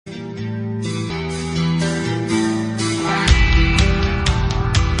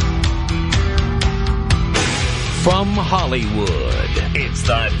From Hollywood, it's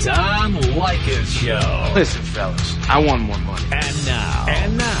the Tom Leykis Show. Listen, fellas, I want more money.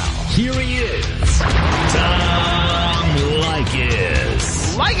 And now, here he is, Tom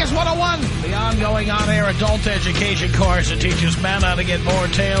Leykis. Leykis 101, the ongoing on-air adult education course that teaches men how to get more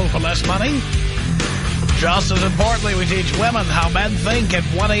tail for less money. Just as importantly, we teach women how men think at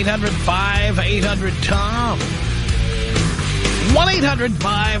 1-800-5800-TOM.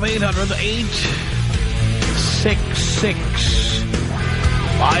 1-800-5800-866.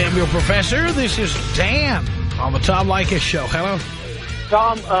 I am your professor. This is Dan on the Tom Leykis Show. Hello.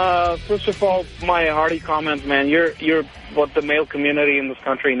 Tom, first of all, my hearty comments, man. You're what the male community in this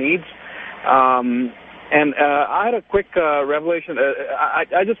country needs. And I had a quick revelation.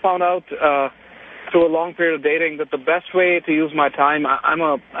 I just found out through a long period of dating that the best way to use my time, I'm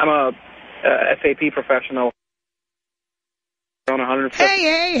a SAP professional.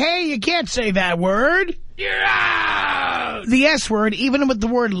 Hey, you can't say that word. You're out. The S word, even with the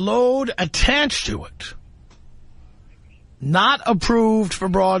word load attached to it. Not approved for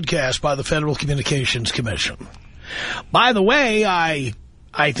broadcast by the Federal Communications Commission. By the way, I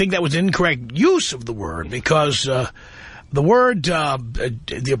think that was incorrect use of the word because the word,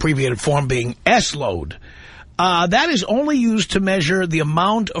 the abbreviated form being S-load, that is only used to measure the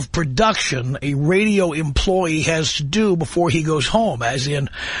amount of production a radio employee has to do before he goes home. As in,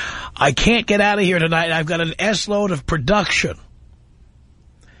 I can't get out of here tonight. I've got an S-load of production.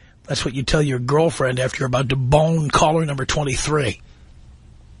 That's what you tell your girlfriend after you're about to bone caller number 23.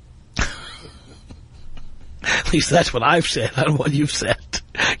 At least that's what I've said. I don't know what you've said.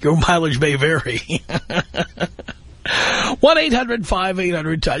 Your mileage may vary.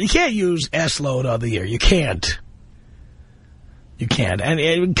 1-800-5800-TOM. You can't use S-load on the air. You can't. You can't.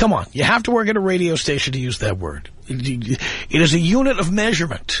 And come on. You have to work at a radio station to use that word. It is a unit of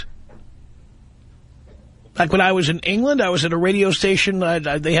measurement. Like when I was in England, I was at a radio station.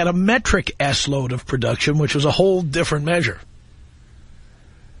 They had a metric S-load of production, which was a whole different measure.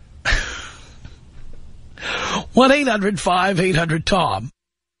 1-800-5800-TOM.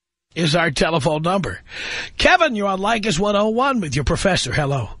 is our telephone number. Kevin, you're on Leykis 101 with your professor.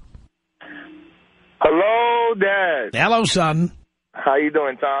 Hello. Hello, Dad. Hello, son. How you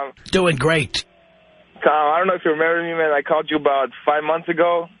doing, Tom? Doing great. Tom, I don't know if you remember me, man. I called you about 5 months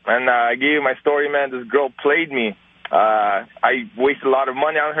ago, and I gave you my story, man. This girl played me. I wasted a lot of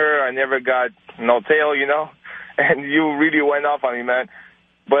money on her. I never got no tail, you know. And you really went off on me, man.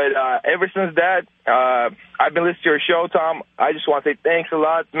 But ever since that, I've been listening to your show, Tom. I just want to say thanks a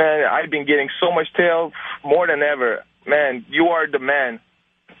lot, man. I've been getting so much tail, more than ever. Man, you are the man.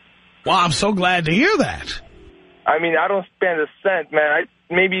 Well, I'm so glad to hear that. I mean, I don't spend a cent, man.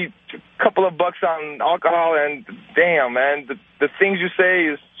 Maybe a couple of bucks on alcohol, and damn, man, the things you say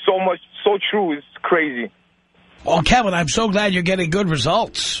is so true. It's crazy. Well, Kevin, I'm so glad you're getting good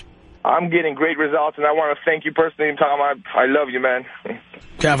results. I'm getting great results, and I want to thank you personally, Tom. I love you, man.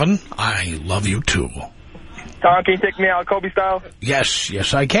 Kevin, I love you, too. Tom, can you take me out Kobe style? Yes,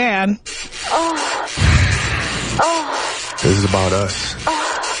 I can. This is about us.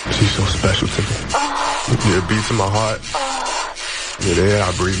 She's so special to me. Yeah, it beats in my heart. Yeah, the air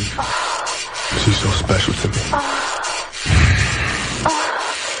I breathe. She's so special to me.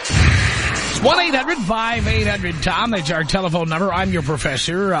 1-800-5800-TOM. That's our telephone number. I'm your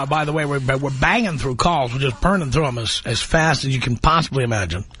professor. By the way, we're banging through calls. We're just burning through them as fast as you can possibly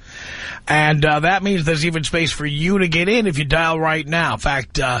imagine. And that means there's even space for you to get in if you dial right now. In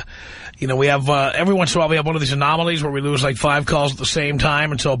fact, we have every once in a while we have one of these anomalies where we lose like 5 calls at the same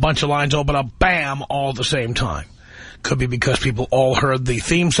time, and so a bunch of lines open up, bam, all at the same time. Could be because people all heard the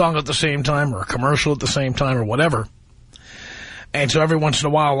theme song at the same time or a commercial at the same time or whatever. And so every once in a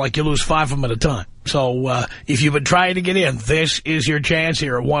while, like, you lose 5 of them at a time. So if you've been trying to get in, this is your chance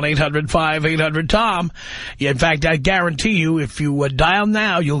here at 1-800-5800-TOM. In fact, I guarantee you, if you dial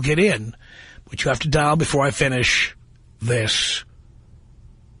now, you'll get in. But you have to dial before I finish this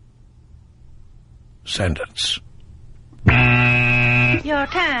sentence. Your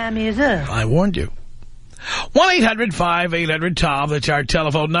time is up. I warned you. 1-800-5800-TOM. That's our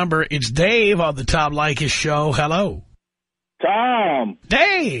telephone number. It's Dave on the Tom Leykis Show. Hello. Tom.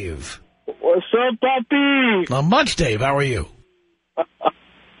 Dave. What's up, puppy? Not much, Dave. How are you?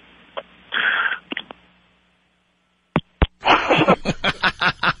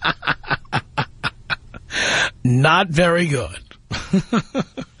 Not very good.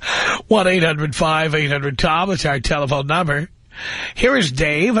 1-800-5800-TOM. It's our telephone number. Here is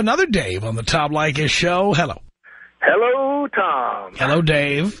Dave, another Dave on the Tom Leykis Show. Hello. Hello, Tom. Hello,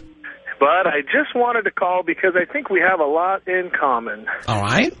 Dave. But I just wanted to call because I think we have a lot in common. All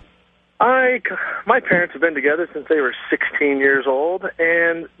right. My parents have been together since they were 16 years old,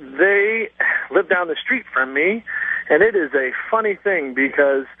 and they live down the street from me, and it is a funny thing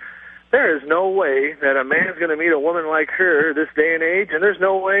because there is no way that a man's going to meet a woman like her this day and age, and there's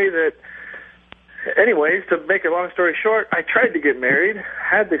no way that... Anyways, to make a long story short, I tried to get married,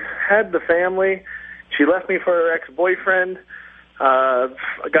 had the family. She left me for her ex-boyfriend. I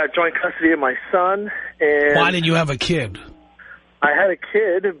got joint custody of my son. And why did you have a kid? I had a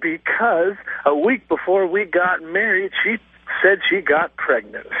kid because a week before we got married, she said she got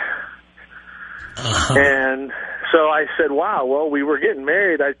pregnant. And so I said, wow, well, we were getting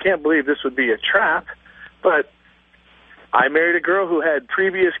married. I can't believe this would be a trap. But I married a girl who had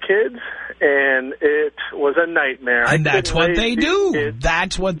previous kids, and it was a nightmare. And that's what they do.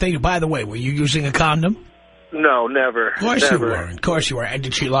 That's what they do. By the way, were you using a condom? No, never. Of course you weren't. Of course you were. And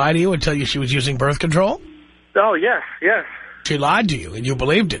did she lie to you and tell you she was using birth control? Oh, yes, yes. She lied to you, and you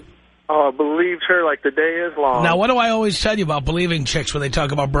believed it. Oh, I believed her like the day is long. Now, what do I always tell you about believing chicks when they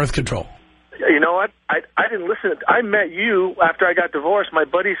talk about birth control? You know what? I didn't listen. I met you after I got divorced. My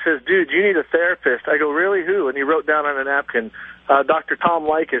buddy says, dude, you need a therapist. I go, really? Who? And he wrote down on a napkin, Dr. Tom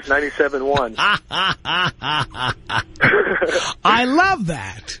Leykis, 97.1. I love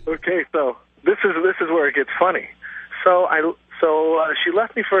that. Okay, so this is where it gets funny. So she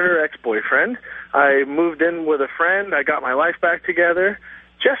left me for her ex-boyfriend. I moved in with a friend. I got my life back together.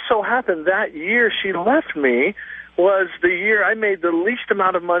 Just so happened that year she left me was the year I made the least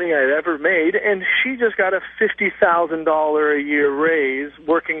amount of money I'd ever made, and she just got a $50,000 a year raise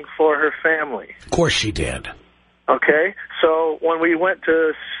working for her family. Of course she did. Okay, so when we went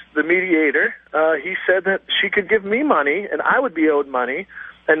to the mediator, he said that she could give me money, and I would be owed money,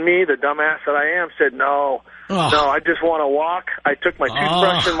 and me, the dumbass that I am, said, no, I just want to walk. I took my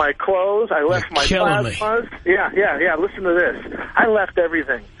toothbrush and my clothes. I left my plasmas. Yeah, listen to this. I left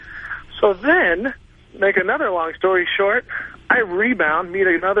everything. So then... Make another long story short, I rebound, meet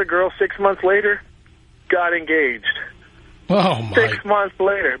another girl 6 months later, got engaged. Oh, my. 6 months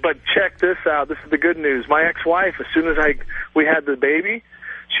later. But check this out. This is the good news. My ex-wife, as soon as we had the baby,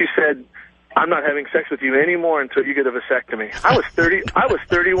 she said, I'm not having sex with you anymore until you get a vasectomy. I was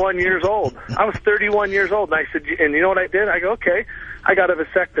 31 years old. I was 31 years old. And I said, and you know what I did? I go, okay, I got a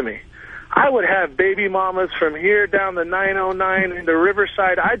vasectomy. I would have baby mamas from here down the 909 into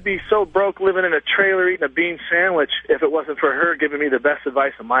Riverside. I'd be so broke living in a trailer eating a bean sandwich if it wasn't for her giving me the best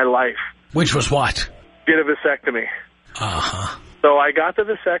advice of my life. Which was what? Get a vasectomy. Uh-huh. So I got the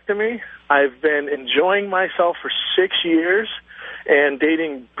vasectomy. I've been enjoying myself for 6 years and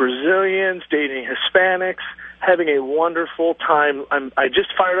dating Brazilians, dating Hispanics, having a wonderful time. I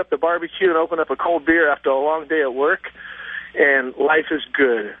just fired up the barbecue and opened up a cold beer after a long day at work, and life is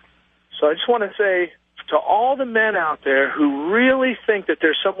good. So I just want to say to all the men out there who really think that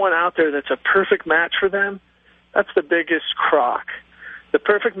there's someone out there that's a perfect match for them, that's the biggest crock. The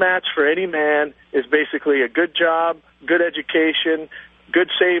perfect match for any man is basically a good job, good education, good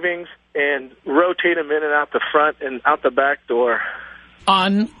savings, and rotate them in and out the front and out the back door.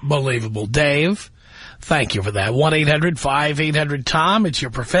 Unbelievable. Dave, thank you for that. 1-800-5800-TOM. It's your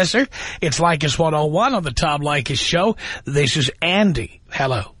professor. It's Leykis 101 on the Tom Leykis Show. This is Andy.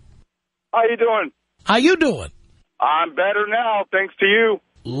 Hello. How you doing? How you doing? I'm better now, thanks to you.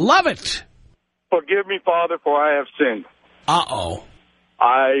 Love it. Forgive me, Father, for I have sinned. Uh-oh.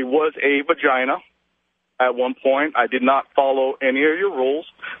 I was a vagina at one point. I did not follow any of your rules.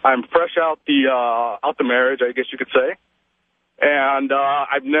 I'm fresh out the marriage, I guess you could say, and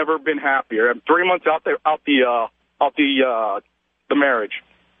I've never been happier. I'm 3 months out the marriage,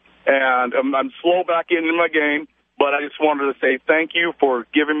 and I'm slow back into my game. But I just wanted to say thank you for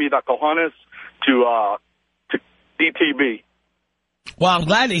giving me the cojones to DTB. Well, I'm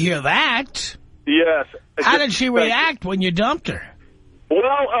glad to hear that. Yes. How did she react when you dumped her?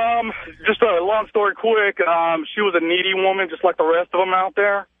 Well, just a long story quick. She was a needy woman, just like the rest of them out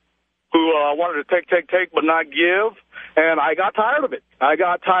there, who wanted to take, but not give. And I got tired of it.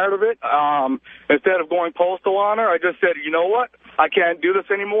 Instead of going postal on her, I just said, you know what? I can't do this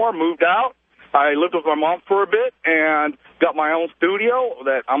anymore. Moved out. I lived with my mom for a bit and got my own studio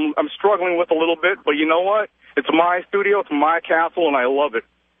that I'm struggling with a little bit. But you know what? It's my studio. It's my castle, and I love it.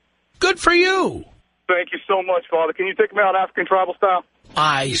 Good for you. Thank you so much, Father. Can you take me out African tribal style?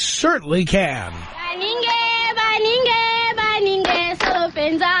 I certainly can.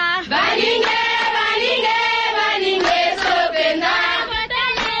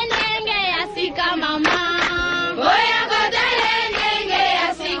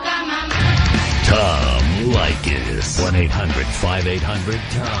 Tom Leykis.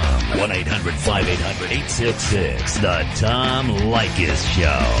 1-800-5800-TOM. 1-800-5800-866. The Tom Leykis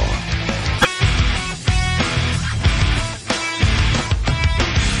Show.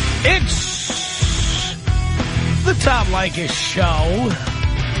 It's the Tom Leykis Show.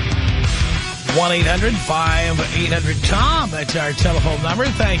 1-800-5800-TOM. That's our telephone number.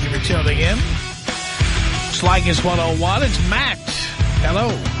 Thank you for tuning in. It's Leykis 101. It's Matt. Hello.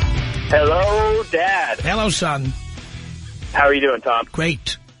 Hello, Dad. Hello, son. How are you doing, Tom?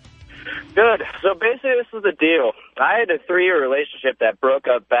 Great. Good. So basically, this is the deal. I had a 3-year relationship that broke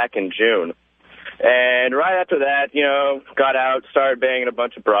up back in June. And right after that, you know, got out, started banging a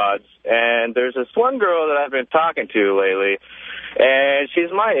bunch of broads. And there's this one girl that I've been talking to lately. And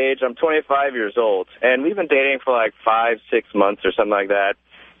she's my age. I'm 25 years old. And we've been dating for like 5-6 months or something like that.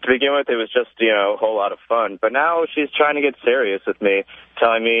 To begin with, it was just, you know, a whole lot of fun. But now she's trying to get serious with me,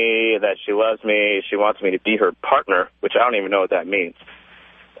 telling me that she loves me. She wants me to be her partner, which I don't even know what that means.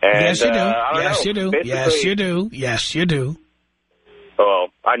 And, yes, you do. Yes, you do. Basically, yes, you do. Yes, you do. Well,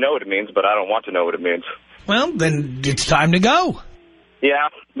 I know what it means, but I don't want to know what it means. Well, then it's time to go. Yeah.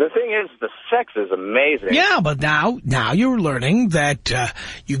 The thing is, the sex is amazing. Yeah, but now you're learning that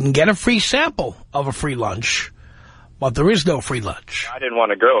you can get a free sample of a free lunch, but there is no free lunch. I didn't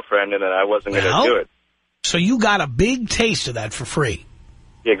want a girlfriend, and then I wasn't going to do it. So you got a big taste of that for free.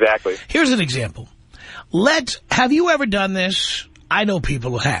 Exactly. Here's an example. Have you ever done this? I know people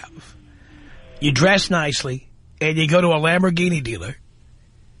who have. You dress nicely, and you go to a Lamborghini dealer,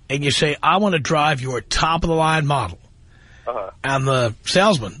 and you say, I want to drive your top-of-the-line model. And the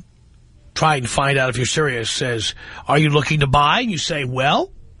salesman, trying to find out if you're serious, says, are you looking to buy? And you say,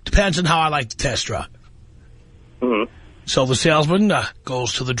 well, depends on how I like to test drive. Mm-hmm. So the salesman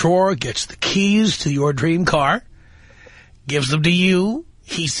goes to the drawer, gets the keys to your dream car, gives them to you.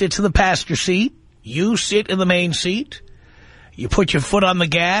 He sits in the passenger seat. You sit in the main seat. You put your foot on the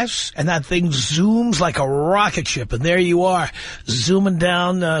gas, and that thing zooms like a rocket ship. And there you are, zooming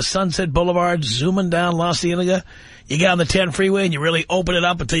down Sunset Boulevard, zooming down La Cienega. You get on the 10 freeway, and you really open it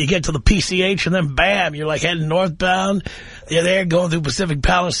up until you get to the PCH, and then, bam, you're like heading northbound. You're there going through Pacific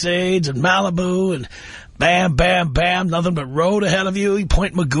Palisades and Malibu, and bam, bam, bam, nothing but road ahead of you.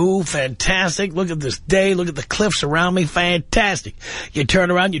 Point Magoo, fantastic. Look at this day. Look at the cliffs around me, fantastic. You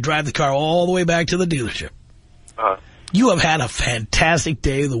turn around, you drive the car all the way back to the dealership. You have had a fantastic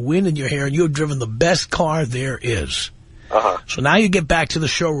day, the wind in your hair, and you have driven the best car there is. So now you get back to the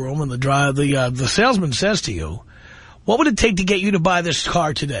showroom, and the salesman says to you, what would it take to get you to buy this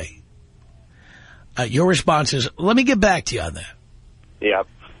car today? Your response is, let me get back to you on that. Yep.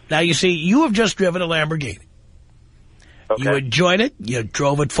 Now, you see, you have just driven a Lamborghini. Okay. You enjoyed it. You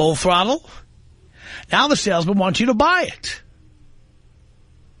drove it full throttle. Now the salesman wants you to buy it.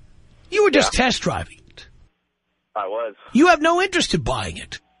 You were just test driving. I was. You have no interest in buying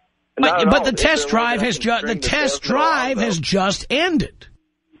it. But the test drive has just ended.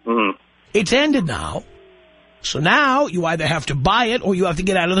 Mm-hmm. It's ended now. So now you either have to buy it or you have to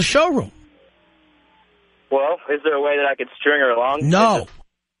get out of the showroom. Well, is there a way that I could string her along? No.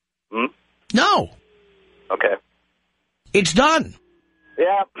 No. Okay. It's done.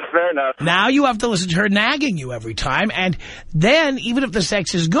 Yeah, fair enough. Now you have to listen to her nagging you every time, and then even if the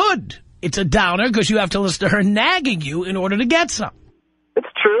sex is good, it's a downer because you have to listen to her nagging you in order to get some. It's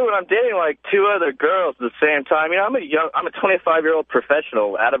true, and I'm dating like 2 other girls at the same time. You know, I'm a 25-year-old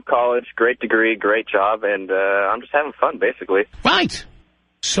professional, out of college, great degree, great job, and I'm just having fun, basically. Right.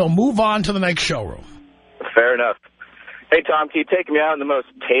 So move on to the next showroom. Fair enough. Hey, Tom, can you take me out in the most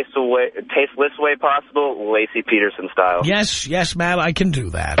tasteless way possible, Lacey Peterson style? Yes, Matt, I can do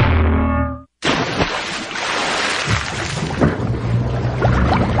that.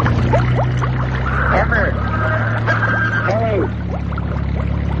 Amber. Hey.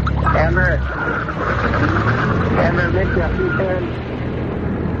 Amber. Amber, miss you.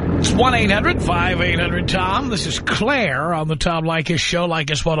 It's 1-800-5800-TOM. This is Claire on the Tom Leykis Show,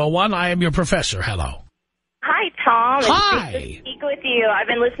 Leykis 101. I am your professor. Hello. Hi, Tom. Hi. It's good to speak with you. I've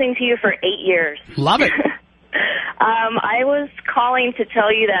been listening to you for 8 years. Love it. I was calling to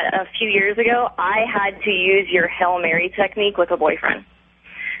tell you that a few years ago, I had to use your Hail Mary technique with a boyfriend.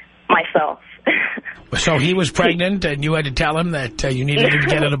 Myself. So he was pregnant and you had to tell him that you needed to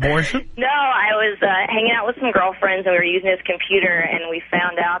get an abortion? No, I was hanging out with some girlfriends and we were using his computer and we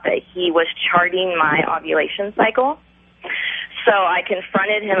found out that he was charting my ovulation cycle. So I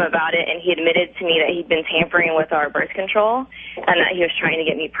confronted him about it, and he admitted to me that he'd been tampering with our birth control and that he was trying to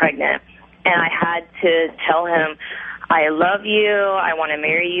get me pregnant. And I had to tell him, I love you, I want to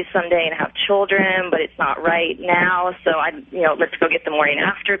marry you someday and have children, but it's not right now. So, let's go get the morning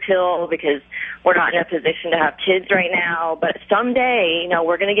after pill because we're not in a position to have kids right now. But someday,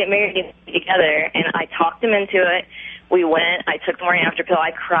 we're going to get married together. And I talked him into it. We went, I took the morning after pill,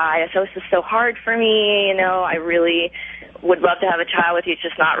 I cried. I said, this is so hard for me, I really would love to have a child with you, it's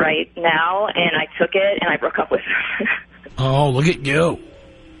just not right now. And I took it, and I broke up with him. Oh, look at you.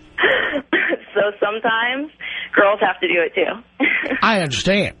 So sometimes girls have to do it, too. I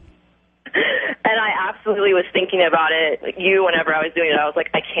understand. And I absolutely was thinking about it, whenever I was doing it, I was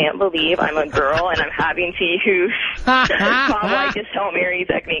like, I can't believe I'm a girl and I'm having to use Tom Leykis don't marry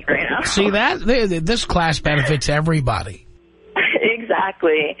technique right now. See that? This class benefits everybody.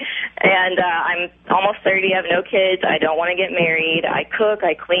 Exactly. And I'm almost 30. I have no kids. I don't want to get married. I cook.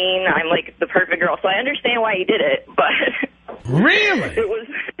 I clean. I'm like the perfect girl. So I understand why he did it, but... Really? It was,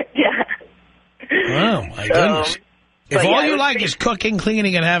 yeah. Oh, my goodness. If all you like is cooking,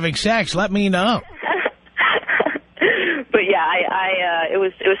 cleaning, and having sex, let me know. But yeah, it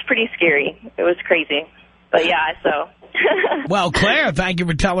was pretty scary. It was crazy. But yeah, so. Well, Claire, thank you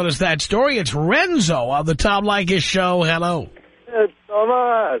for telling us that story. It's Renzo on the Tom Leykis Show. Hello. It's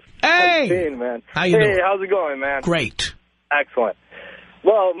Thomas. Hey. Man. How you doing? Hey, how's it going, man? Great. Excellent.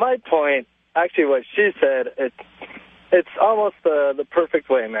 Well, my point, actually what she said, it's almost the perfect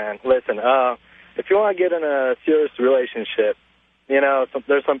way, man. Listen, if you want to get in a serious relationship,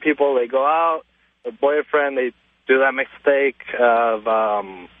 there's some people, they go out, their boyfriend, they do that mistake of,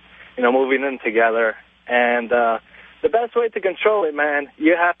 moving in together. And the best way to control it, man,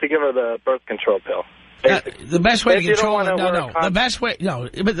 you have to give her the birth control pill. The best way to control it, the best way,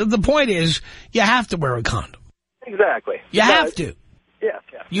 but the point is, you have to wear a condom. Exactly. You have to. Yes.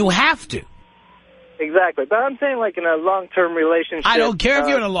 You have to. Exactly. But I'm saying, like, in a long-term relationship... I don't care if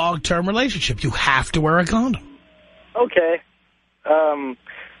you're in a long-term relationship. You have to wear a condom. Okay.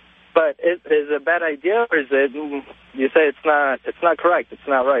 But is it a bad idea, or is it... You say it's not correct. It's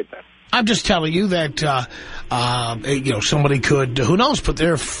not right, then. I'm just telling you that, somebody could, who knows, put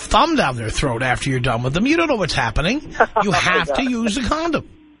their thumb down their throat after you're done with them. You don't know what's happening. You have to use a condom.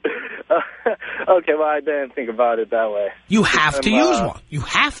 Okay, well, I didn't think about it that way. You have to use one. You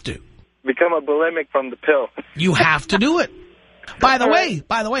have to. Become a bulimic from the pill. You have to do it. By the way,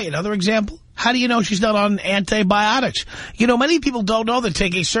 another example. How do you know she's not on antibiotics? Many people don't know that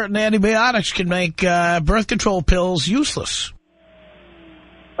taking certain antibiotics can make birth control pills useless.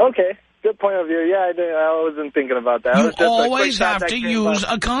 Okay, good point of view. Yeah, I wasn't thinking about that. You always have to use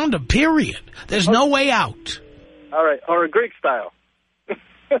a condom, period. There's no way out. All right, or a Greek style.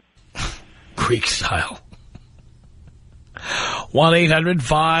 Greek style.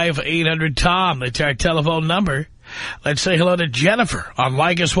 1-800-5800-TOM. That's our telephone number. Let's say hello to Jennifer on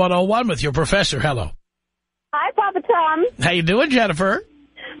Leykis 101 with your professor. Hello. Hi, Papa Tom. How you doing, Jennifer?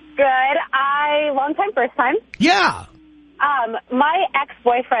 Good. Long time, first time. Yeah. My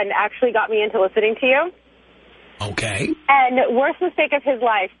ex-boyfriend actually got me into listening to you. Okay. And worst mistake of his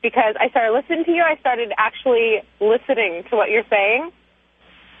life, because I started listening to you, I started actually listening to what you're saying.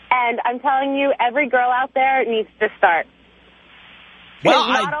 And I'm telling you, every girl out there needs to start. Well,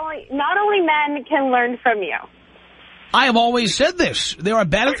 not only men can learn from you. I have always said this. There are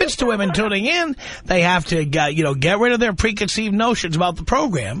benefits to women tuning in. They have to, get rid of their preconceived notions about the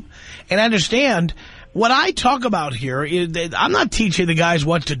program and understand what I talk about here is that I'm not teaching the guys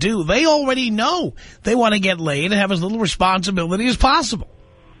what to do. They already know. They want to get laid and have as little responsibility as possible.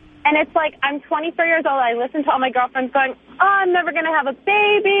 And it's like, I'm 24 years old. I listen to all my girlfriends going, I'm never going to have a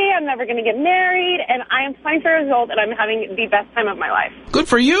baby. I'm never going to get married. And I am 24 years old, and I'm having the best time of my life. Good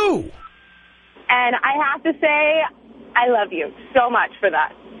for you. And I have to say, I love you so much for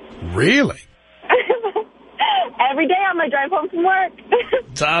that. Really? Every day I'm going to drive home from work.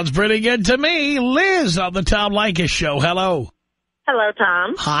 Sounds pretty good to me. Liz on the Tom Leykis Show. Hello. Hello,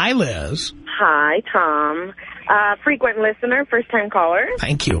 Tom. Hi, Liz. Hi, Tom. Frequent listener, first-time caller.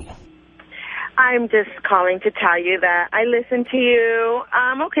 Thank you. I'm just calling to tell you that I listen to you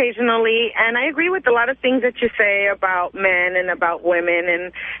occasionally, and I agree with a lot of things that you say about men and about women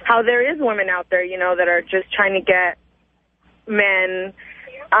and how there is women out there, that are just trying to get men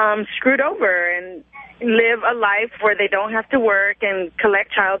screwed over and live a life where they don't have to work and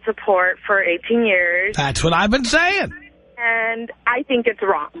collect child support for 18 years. That's what I've been saying. And I think it's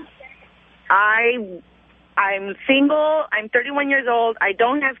wrong. I'm single. I'm 31 years old. I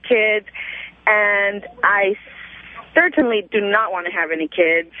don't have kids. And I certainly do not want to have any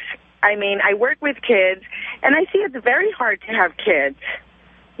kids. I mean, I work with kids, and I see it's very hard to have kids.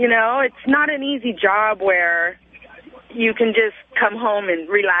 It's not an easy job where you can just come home and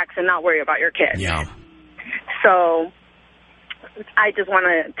relax and not worry about your kids. Yeah. So I just want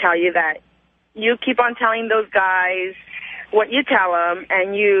to tell you that you keep on telling those guys what you tell them,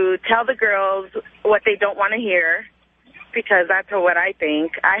 and you tell the girls what they don't want to hear, because that's what I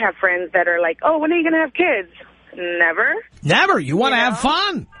think. I have friends that are like, oh, when are you going to have kids? Never. Never. You want to have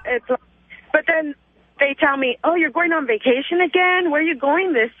fun. But then they tell me, oh, you're going on vacation again? Where are you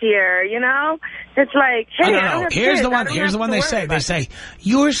going this year? You know? It's like, hey, I don't have Here's kids. the one. Here's the one they say. They say,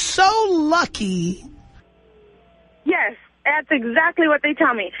 you're so lucky. Yes, that's exactly what they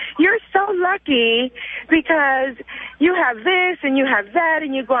tell me. You're so lucky because you have this and you have that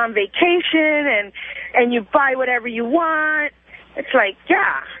and you go on vacation and you buy whatever you want. It's like,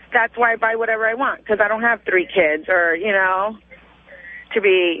 yeah, that's why I buy whatever I want, because I don't have 3 kids or, you know, to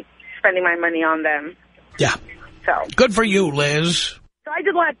be spending my money on them. Yeah. So good for you, Liz. So I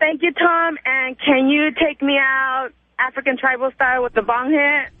just want to thank you, Tom, and can you take me out African tribal style with the bong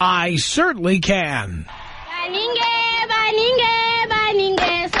hit? I certainly can. Baninge, baninge,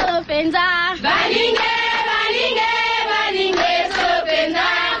 baninge, solopenza. Baninge, baninge, baninge, solopenza.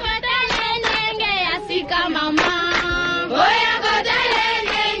 Kotale nenge asika mama. Oya kotale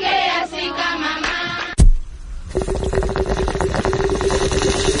nenge asika mama.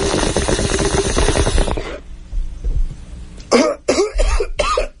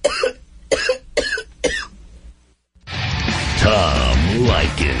 Tom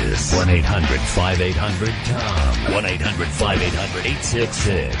Leykis. 1-800-5800-TOM.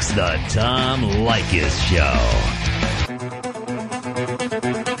 1-800-5800-866. The Tom Leykis Show.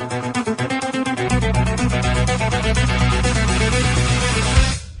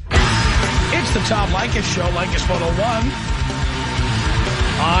 It's the Tom Leykis Show, Leykis 101.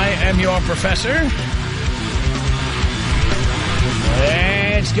 I am your professor.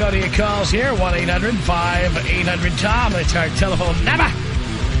 Let's go to your calls here. 1-800-5800-TOM. That's our telephone number.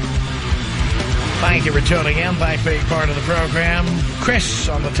 Thank you for tuning in. Thanks for being part of the program. Chris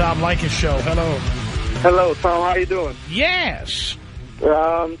on the Tom Leykis Show. Hello. Hello, Tom. How you doing? Yes.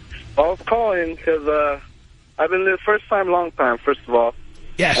 I was calling because I've been there first time, long time, first of all.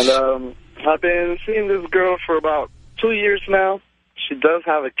 Yes. And I've been seeing this girl for about 2 years now. She does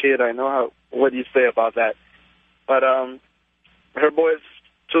have a kid. I know what you say about that. But her boy's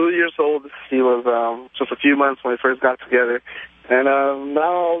 2 years old. He was just a few months when we first got together. And now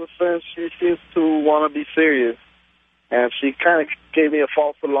all of a sudden she seems to want to be serious. And she kind of gave me a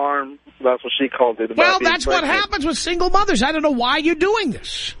false alarm. That's what she called it. Well, that's what happens with single mothers. I don't know why you're doing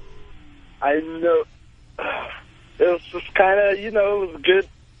this. I know. It was just kind of, you know, it was a good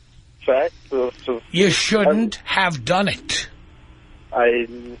fact. It was just, you shouldn't have done it.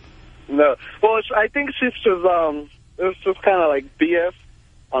 No. Well, I think she's just, it was just kind of like BS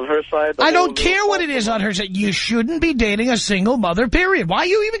on her side. I don't care what it is on her side. You shouldn't be dating a single mother, period. Why are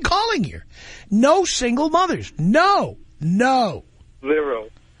you even calling here? No single mothers. No. No. Zero.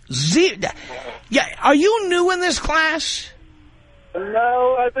 Yeah, are you new in this class?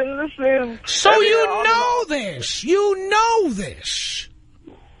 No, I've been listening. So you know this. You know this.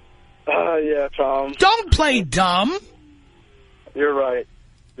 Yeah, Tom. Don't play dumb. You're right.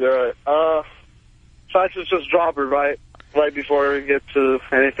 You're right. So I should just drop her, right? Right before we get to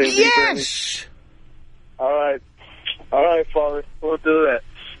anything deeper. Yes. All right. All right, Father. We'll do that.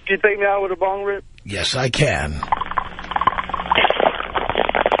 Can you take me out with a bong rip? Yes, I can.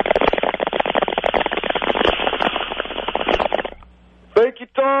 Thank you,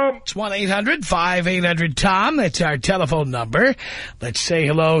 Tom. It's 1-800-5800-TOM. That's our telephone number. Let's say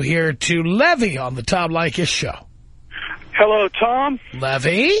hello here to Levy on the Tom Leykis Show. Hello, Tom.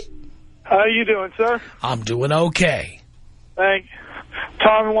 Levy? How are you doing, sir? I'm doing okay. Thanks.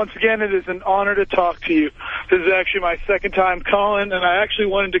 Tom, once again, it is an honor to talk to you. This is actually my second time calling, and I actually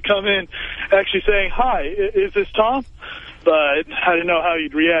wanted to come in actually saying, hi, is this Tom? But I didn't know how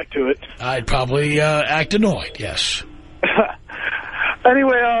you'd react to it. I'd probably act annoyed, yes.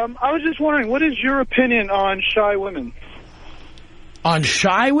 Anyway, I was just wondering, what is your opinion on shy women? On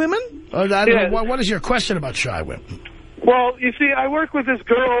shy women? I don't Yeah. know, what is your question about shy women? Well, you see, I work with this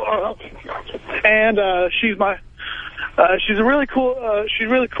girl, and she's really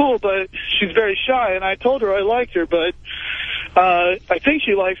cool, but she's very shy, and I told her I liked her, but I think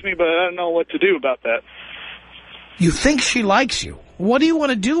she likes me, but I don't know what to do about that. You think she likes you? What do you want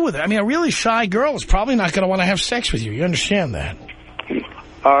to do with it? I mean, a really shy girl is probably not going to want to have sex with you. You understand that?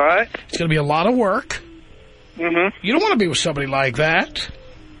 All right. It's going to be a lot of work. Mm-hmm. You don't want to be with somebody like that.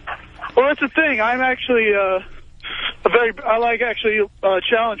 Well, that's the thing. I'm actually I like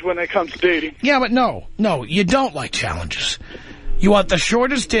challenge when it comes to dating. Yeah, but no, you don't like challenges. You want the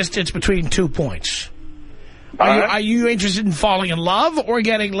shortest distance between 2 points. Are you interested in falling in love or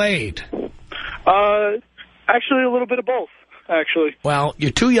getting laid? Actually, a little bit of both, actually. Well, you're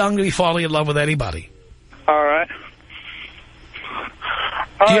too young to be falling in love with anybody. All right.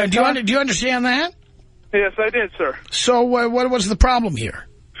 Do you understand that? Yes, I did, sir. So what was the problem here?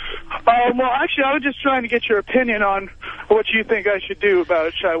 Well, actually, I was just trying to get your opinion on what you think I should do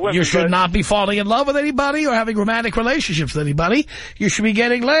about shy women. You should not be falling in love with anybody or having romantic relationships with anybody. You should be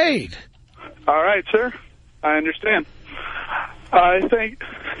getting laid. All right, sir. I understand.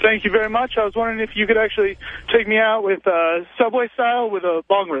 Thank you very much. I was wondering if you could actually take me out with Subway style with a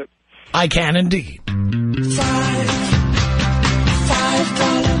bong rip. I can indeed.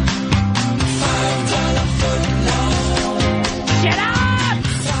 $5 foot long. Shut up!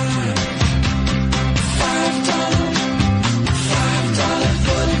 $5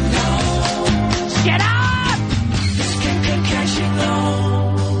 foot long. Shut up! Cashing low.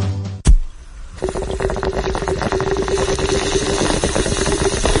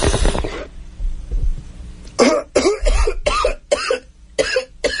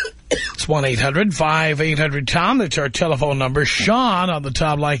 It's 1-800-5800-TOM. That's our telephone number. Sean on the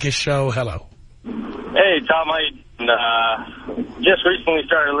Tom Leykis Show. Hello. Hey, Tom. I just recently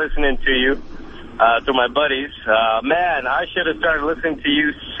started listening to you through my buddies. Man, I should have started listening to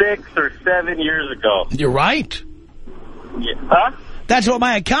you 6 or 7 years ago. You're right. Yeah. Huh? That's what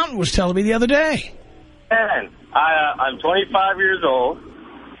my accountant was telling me the other day. Man, I'm 25 years old.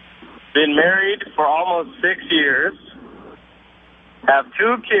 Been married for almost 6 years. Have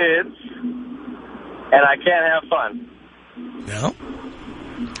 2 kids, and I can't have fun. No.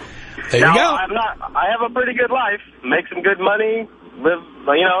 There you go. I have a pretty good life. Make some good money. Live,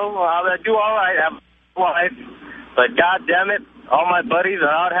 I do all right. Have a life. But God damn it, all my buddies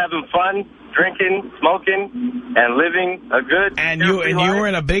are out having fun, drinking, smoking, and living a good. And you were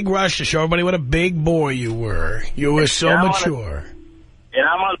in a big rush to show everybody what a big boy you were. You were so mature. And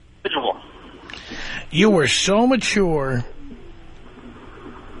I'm unbelievable. You were so mature.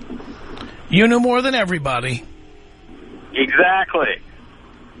 You knew more than everybody. Exactly.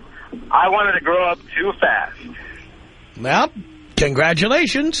 I wanted to grow up too fast. Well,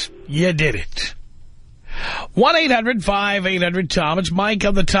 congratulations. You did it. 1-800-5800-TOM. It's Mike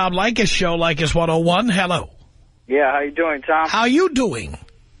on the Tom Leykis Show, Leykis 101. Hello. Yeah, how you doing, Tom? How you doing?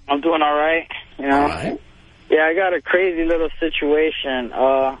 I'm doing all right. You know? All right. Yeah, I got a crazy little situation.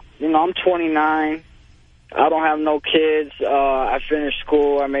 I'm 29. I don't have no kids. I finished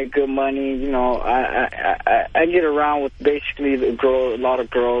school. I make good money. You know, I get around with basically a lot of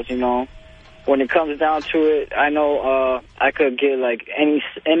girls, you know. When it comes down to it, I know I could get, like, any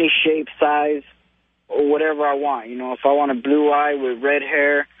shape, size, or whatever I want. You know, if I want a blue eye with red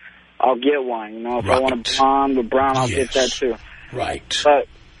hair, I'll get one. You know, if I want a blonde with brown, I'll get that too. Right. But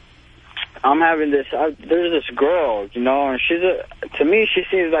I'm having this, there's this girl, you know, and to me, she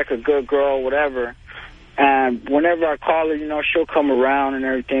seems like a good girl, whatever. And whenever I call her, you know, she'll come around and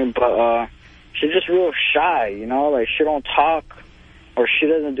everything, but she's just real shy, you know, like she don't talk or she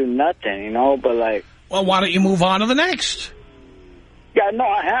doesn't do nothing, you know, but like... Well, why don't you move on to the next? Yeah, no,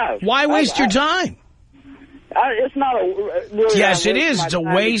 I have. Why waste your time? It's not a... Really yes, it is. It's a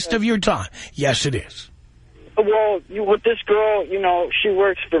waste of your time. Yes, it is. Well, with this girl, you know, she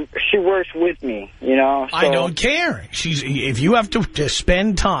works with me, you know. So. I don't care. If you have to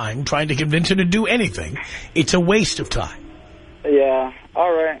spend time trying to convince her to do anything, it's a waste of time. Yeah.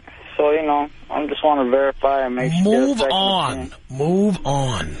 All right. So, you know, I just want to verify and make sure. Move on. Move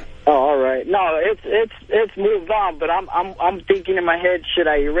on. Oh, all right. No, it's moved on, but I'm thinking in my head, should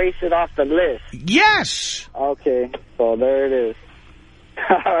I erase it off the list? Yes. Okay. So there it is.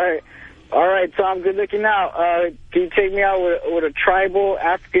 All right. All right, Tom, good looking out. Can you take me out with a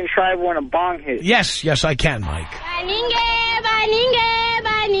African tribal, and a bong hit? Yes, I can, Mike.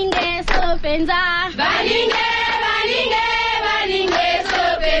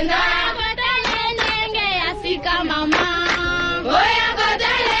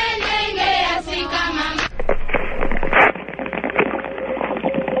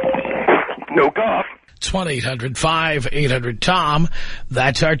 No golf. It's 1-800-5800-TOM.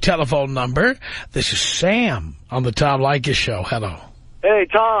 That's our telephone number. This is Sam on the Tom Leykis Show. Hello. Hey,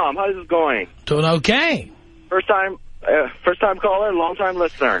 Tom. How's it going? Doing okay. First time caller, long time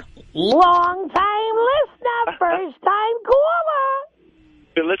listener. Long time listener, first time caller.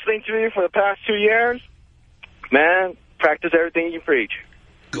 Been listening to you for the past 2 years. Man, practice everything you preach.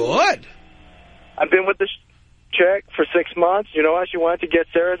 Good. I've been with this chick for 6 months. You know what? She wanted to get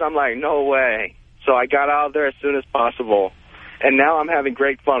serious. I'm like, no way. So I got out of there as soon as possible. And now I'm having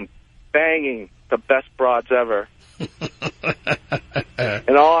great fun banging the best broads ever.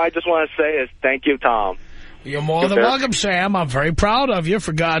 And all I just want to say is thank you, Tom. You're more than welcome, Sam. I'm very proud of you,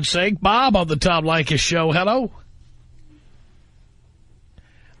 for God's sake. Bob on the Tom Leykis Show. Hello.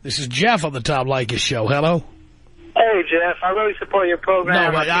 This is Jeff on the Tom Leykis Show. Hello. Hey, Jeff. I really support your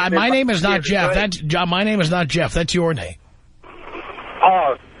program. No, my name is not Jeff. My name is not Jeff. That's your name.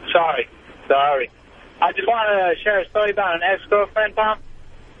 Oh, sorry. I just wanted to share a story about an ex-girlfriend, Tom.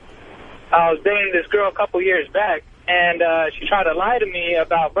 I was dating this girl a couple years back, and she tried to lie to me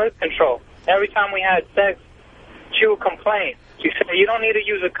about birth control. Every time we had sex, she would complain. She said, you don't need to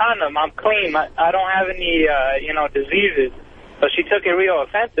use a condom. I'm clean. I don't have any, diseases. So she took it real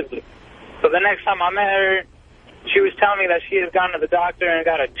offensively. So the next time I met her, she was telling me that she had gone to the doctor and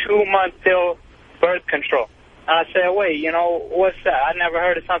got a 2-month pill birth control. And I said, wait, what's that? I never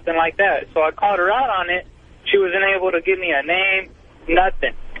heard of something like that. So I called her out on it. She wasn't able to give me a name,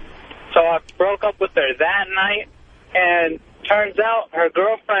 nothing. So I broke up with her that night, and turns out her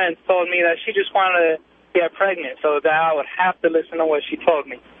girlfriend told me that she just wanted to get pregnant so that I would have to listen to what she told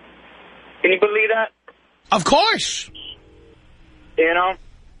me. Can you believe that? Of course.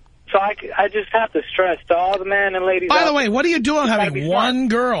 So I just have to stress to all the men and ladies. By the way, what are you doing having one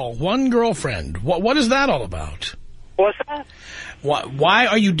girlfriend? What is that all about? What's that? Why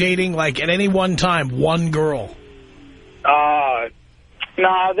are you dating, like, at any one time, one girl?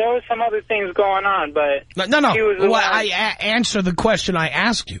 No, there was some other things going on, but... No. I answer the question I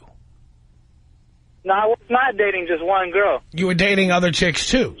asked you. No, I was not dating just one girl. You were dating other chicks,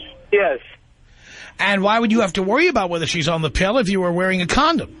 too? Yes. And why would you have to worry about whether she's on the pill if you were wearing a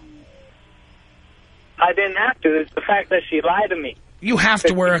condom? I didn't have to. It's the fact that she lied to me. You have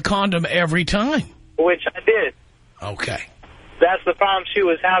to wear a condom every time. Which I did. Okay. That's the problem she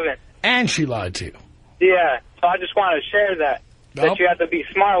was having. And she lied to you. Yeah. So I just want to share that. Nope. That you have to be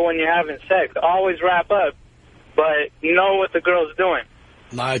smart when you're having sex. Always wrap up, but know what the girl's doing.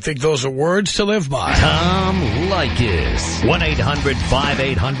 I think those are words to live by. Tom Leykis.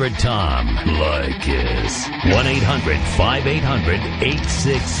 1-800-5800-TOM. Leykis.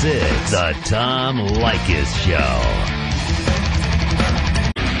 1-800-5800-866. The Tom Leykis Show.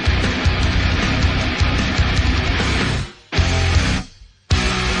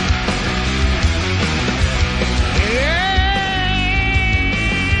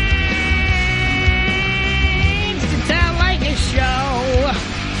 It's the Tom Leykis Show.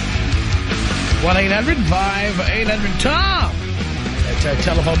 1-800-5800-TOM. That's our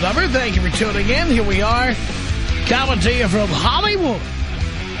telephone number. Thank you for tuning in. Here we are, coming to you from Hollywood.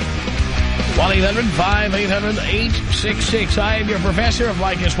 1-800-5800-866. I am your professor of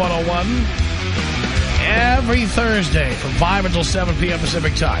Leykis 101. Every Thursday from 5 until 7 p.m.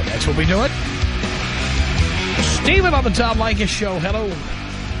 Pacific time. That's when we do it. Steven on the Tom Leykis Show. Hello.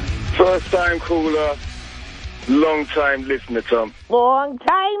 First time caller. Long time listener, Tom. Long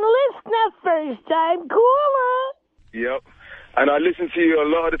time listener, first time caller. Yep. And I listen to you a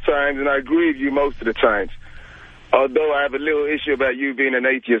lot of the times, and I agree with you most of the times. Although I have a little issue about you being an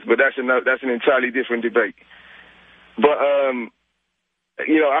atheist, but that's an entirely different debate. But, I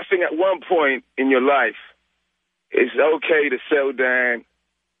think at one point in your life, it's okay to settle down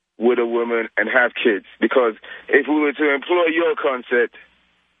with a woman and have kids. Because if we were to employ your concept,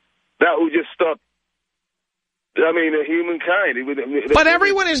 that would just stop the humankind. But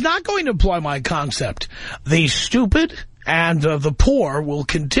everyone is not going to employ my concept. The stupid and the poor will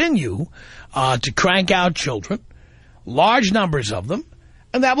continue to crank out children, large numbers of them,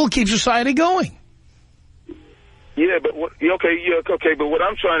 and that will keep society going. Yeah, but but what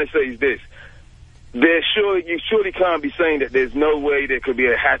I'm trying to say is this. You surely can't be saying that there's no way there could be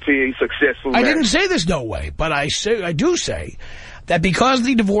a happy, successful marriage. I didn't say there's no way, but I do say that because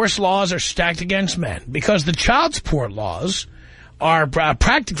the divorce laws are stacked against men, because the child support laws are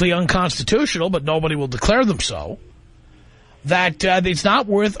practically unconstitutional, but nobody will declare them so, that it's not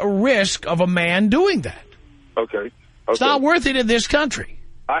worth a risk of a man doing that. Okay. It's not worth it in this country.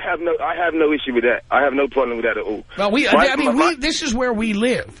 I have no issue with that. I have no problem with that at all. Well, this is where we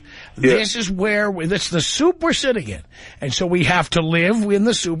live. Yeah. This is this is the soup we're sitting in. And so we have to live in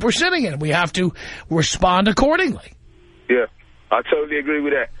the soup we're sitting in. We have to respond accordingly. Yeah, I totally agree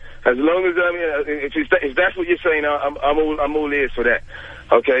with that. As long as, if that's what you're saying, I'm all ears for that.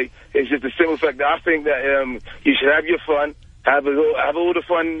 Okay? It's just the simple fact that I think that you should have your fun. Have all the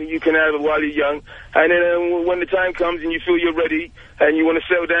fun you can have while you're young, and then when the time comes and you feel you're ready and you want to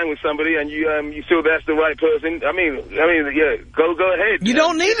settle down with somebody and you feel that's the right person, go ahead. You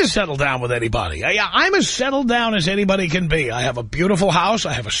don't need to settle down with anybody. I'm as settled down as anybody can be. I have a beautiful house.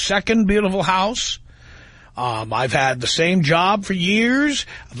 I have a second beautiful house. I've had the same job for years.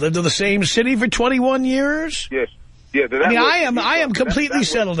 I've lived in the same city for 21 years. Yes. Yeah, I am completely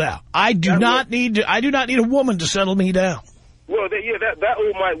settled down. I do not need a woman to settle me down. Well, that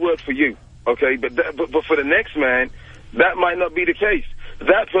all might work for you, okay? But for the next man, that might not be the case.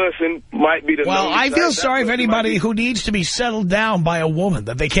 That person might be the... Well, I feel sorry for anybody who needs to be settled down by a woman,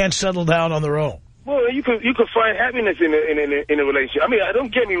 that they can't settle down on their own. Well, you could find happiness in a relationship. I mean,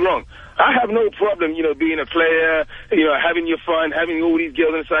 don't get me wrong. I have no problem, being a player, having your fun, having all these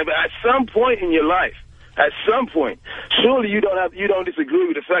girls inside. But at some point in your life, surely you don't disagree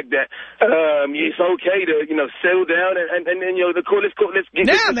with the fact that it's okay to settle down and let's get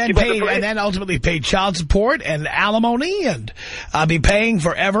and then ultimately pay child support and alimony and be paying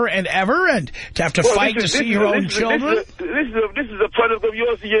forever and ever and to have to fight to see your own children. This is a product of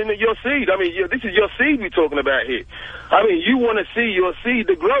your seed. I mean, this is your seed we're talking about here. I mean, you want to see your seed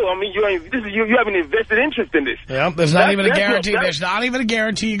to grow. I mean, you have an invested interest in this. Yeah, there's not even a guarantee. There's not even a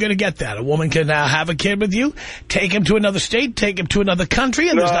guarantee you're going to get that. A woman can have a kid with you, take him to another state, take him to another country,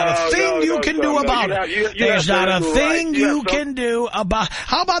 and there's not a thing you can do about it. There's not a thing you can do about.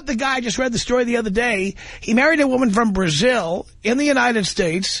 How about the guy? I just read the story the other day. He married a woman from Brazil in the United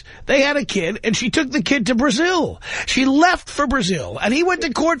States. They had a kid, and she took the kid to Brazil. She left for Brazil, and he went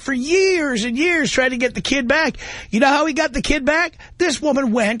to court for years and years trying to get the kid back. You know how he got the kid back? This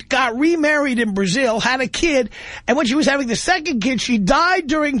woman went, got remarried in Brazil, had a kid, and when she was having the second kid, she died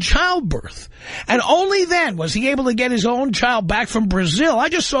during childbirth. And only then was he able to get his own child back from Brazil. I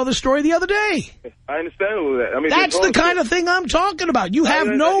just saw the story the other day. I understand all that. I mean, that's the kind of thing I'm talking about. You have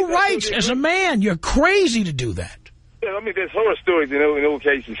no rights as a man. You're crazy to do that. Yeah, I mean, there's horror stories in all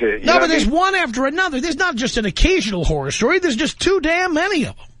cases here. No, but there's one after another. There's not just an occasional horror story. There's just too damn many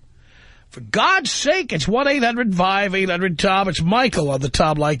of them. For God's sake, it's 1-800-5800-TOM. It's Michael on the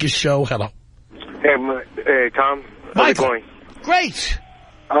Tom Leykis Show. Hello. Hey, Tom. How's it going? Great.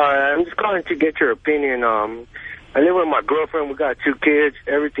 I'm just calling to get your opinion. I live with my girlfriend. We got 2 kids.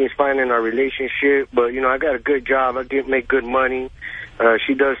 Everything's fine in our relationship. But, I got a good job. I make good money.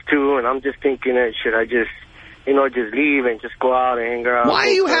 She does, too. And I'm just thinking that should I just, just leave and just go out and hang out. Why are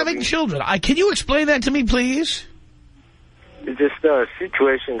you having children? Can you explain that to me, please? It's just a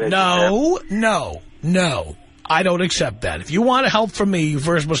situation that... No. I don't accept that. If you want help from me, you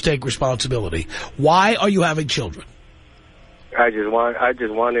first must take responsibility. Why are you having children? I just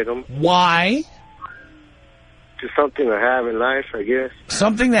wanted them. Why? Just something to have in life, I guess.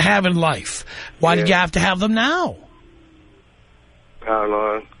 Something to have in life. Why did you have to have them now? I don't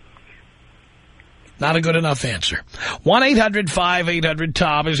know. Not a good enough answer.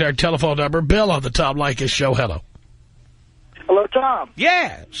 1-800-5800-TOM is our telephone number. Bill on the Tom Leykis Show. Hello. Hello, Tom.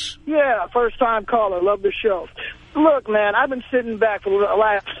 Yes. Yeah, first-time caller. Love the show. Look, man, I've been sitting back for the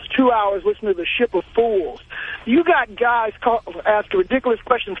last 2 hours listening to the Ship of Fools. You got guys asking ridiculous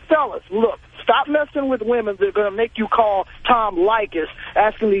questions. Fellas, look, stop messing with women that are going to make you call Tom Leykis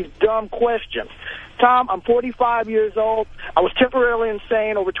asking these dumb questions. Tom, I'm 45 years old. I was temporarily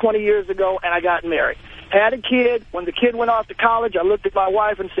insane over 20 years ago, and I got married. Had a kid. When the kid went off to college, I looked at my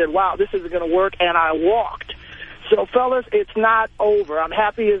wife and said, wow, this isn't going to work, and I walked. So, fellas, it's not over. I'm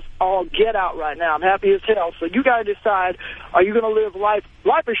happy as all get out right now. I'm happy as hell. So you got to decide, are you going to live life?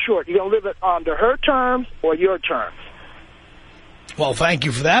 Life is short. You're going to live it under her terms or your terms. Well, thank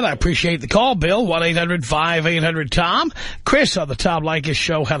you for that. I appreciate the call, Bill. 1-800-5800-TOM. Chris on the Tom Leykis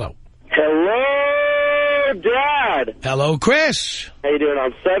Show. Hello. Hello, Dad. Hello, Chris. How you doing?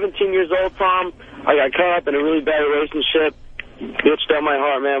 I'm 17 years old, Tom. I got caught up in a really bad relationship. Bitched out my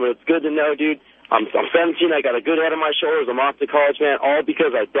heart, man, but it's good to know, dude. I'm 17. I got a good head on my shoulders. I'm off to college, man, all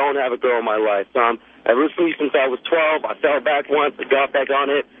because I don't have a girl in my life, Tom. Ever since I was 12, I fell back once. I got back on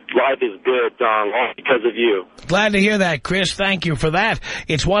it. Life is good, Tom, all because of you. Glad to hear that, Chris. Thank you for that.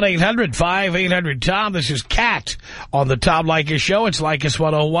 It's 1-800-5800-TOM. This is Kat on the Tom Leykis Show. It's Leykis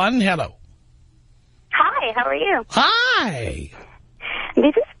 101. Hello. Hi, how are you? Hi.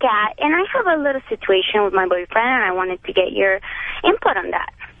 This is Kat, and I have a little situation with my boyfriend, and I wanted to get your input on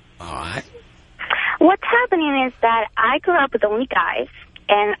that. All right. What's happening is that I grew up with only guys,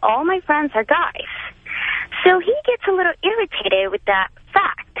 and all my friends are guys. So he gets a little irritated with that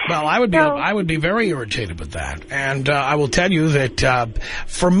fact. Well, I would be very irritated with that. And I will tell you that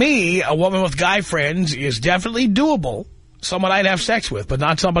for me, a woman with guy friends is definitely doable. Someone I'd have sex with, but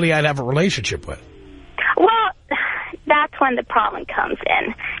not somebody I'd have a relationship with. Well, that's when the problem comes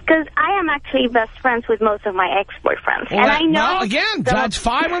in. Because I am actually best friends with most of my ex-boyfriends. Well, and I know... Well, again, that's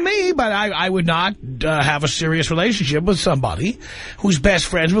fine with me, but I would not have a serious relationship with somebody who's best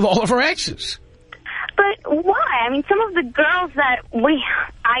friends with all of her exes. But why? I mean, some of the girls that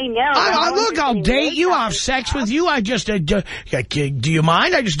I know... Look, I'll date you, I'll have sex with you, I just... do you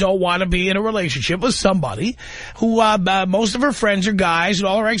mind? I just don't want to be in a relationship with somebody who most of her friends are guys and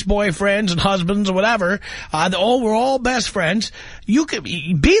all her ex-boyfriends and husbands or whatever. We're all best friends. You can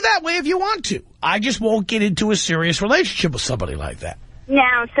be that way if you want to. I just won't get into a serious relationship with somebody like that.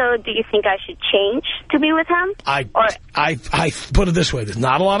 Now, so do you think I should change to be with him? I put it this way. There's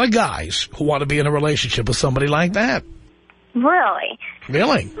not a lot of guys who want to be in a relationship with somebody like that. Really?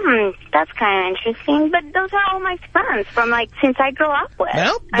 Really? That's kind of interesting. But those are all my friends from, like, since I grew up with.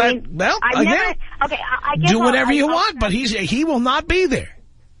 Well, I guess do whatever you want, but he will not be there.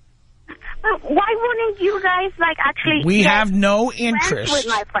 Why wouldn't you guys, like, actually... We have no interest with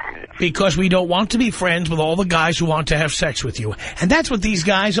my friends? Because we don't want to be friends with all the guys who want to have sex with you. And that's what these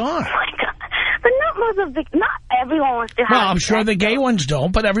guys are. Oh, my God. But not everyone wants to have Well, I'm sure the gay ones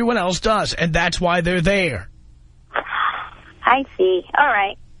don't, but everyone else does. And that's why they're there. I see. All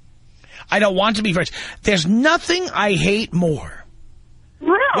right. I don't want to be friends. There's nothing I hate more.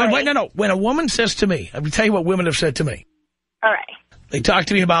 Really? No. When a woman says to me, let me tell you what women have said to me. All right. They talk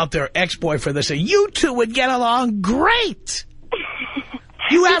to me about their ex-boyfriend. They say, you two would get along great.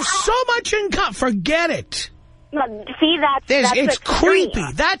 You have so much in common. Forget it. No, see, it's creepy.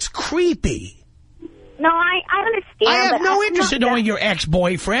 That's creepy. No, I understand. I have no interest in knowing your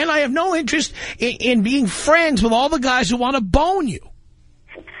ex-boyfriend. I have no interest in being friends with all the guys who want to bone you.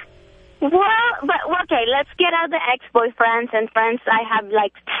 Well, but okay, let's get out the ex-boyfriends and friends I have,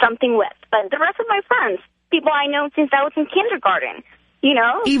 like, something with. But the rest of my friends, people I know since I was in kindergarten, you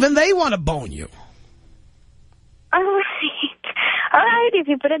know? Even they want to bone you. All right, if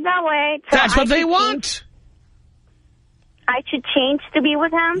you put it that way. So that's what they want. I should change to be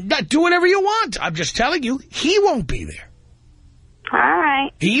with him? Do whatever you want. I'm just telling you, he won't be there. All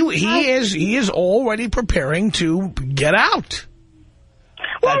right. He is already preparing to get out.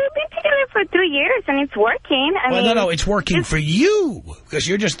 Well, we've been together for 3 years, and it's working. I mean, no, it's working for you, because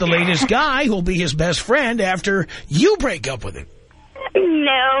you're just the latest guy who'll be his best friend after you break up with him.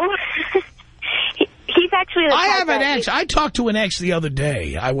 No. He's actually the I have an ex. I talked to an ex the other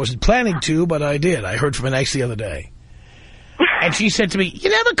day. I wasn't planning to, but I did. I heard from an ex the other day. And she said to me, you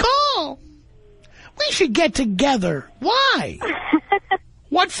never call. We should get together. Why?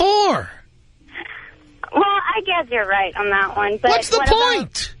 What for? Well, I guess you're right on that one. But what's the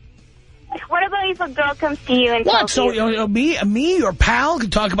point? What about if a girl comes to you and what? tells So me, your pal, can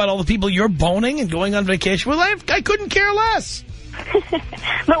talk about all the people you're boning and going on vacation with? I couldn't care less.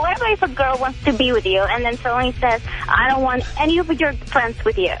 But what about if a girl wants to be with you and then suddenly says, I don't want any of your friends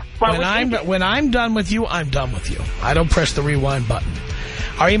with you? When I'm done with you, I'm done with you. I don't press the rewind button.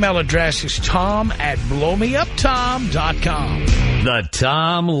 Our email address is tom@blowmeuptom.com. The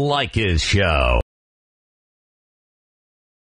Tom Leykis Show.